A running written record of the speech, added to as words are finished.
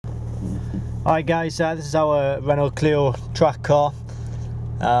Alright guys, this is our Renault Clio track car.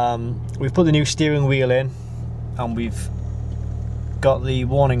 We've put the new steering wheel in and we've got the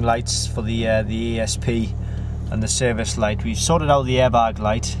warning lights for the ESP and the service light. We've sorted out the airbag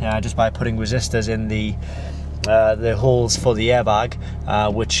light just by putting resistors in the holes for the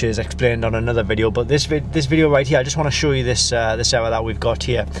airbag, which is explained on another video. But this video right here, I just want to show you this this error that we've got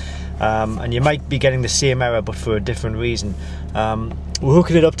here, and you might be getting the same error but for a different reason. We're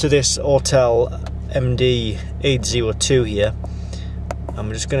hooking it up to this Autel MD802 here, and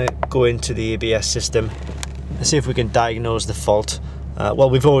we're just going to go into the ABS system and see if we can diagnose the fault.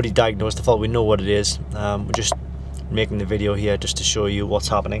 Well, we've already diagnosed the fault, we know what it is. We're just making the video here just to show you what's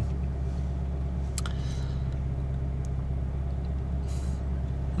happening.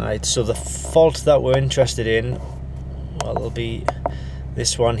 Right, so the fault that we're interested in, well, it'll be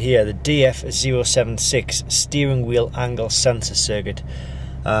this one here, the DF076 steering wheel angle sensor circuit.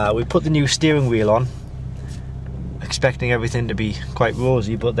 We put the new steering wheel on, expecting everything to be quite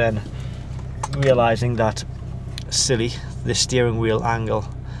rosy, but then realizing that, silly, the steering wheel angle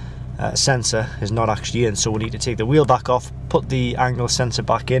sensor is not actually in, so we need to take the wheel back off, put the angle sensor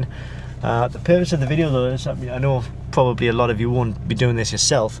back in. The purpose of the video though is, I know probably a lot of you won't be doing this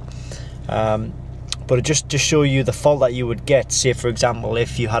yourself, but just to show you the fault that you would get. Say for example,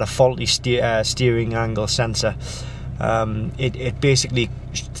 if you had a faulty steering angle sensor, it basically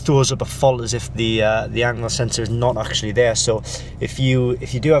throws up a fault as if the angle sensor is not actually there. So if you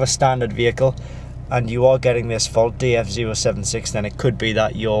do have a standard vehicle and you are getting this fault, DF076, then it could be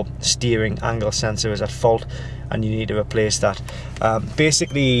that your steering angle sensor is at fault and you need to replace that.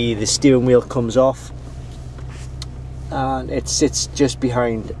 Basically the steering wheel comes off and it sits just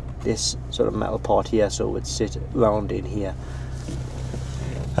behind this sort of metal part here, so it would sit round in here.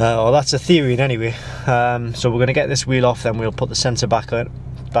 Well, that's a theory anyway. So we're going to get this wheel off, then we'll put the sensor back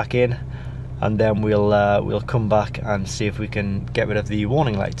in, and then we'll come back and see if we can get rid of the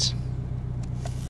warning lights.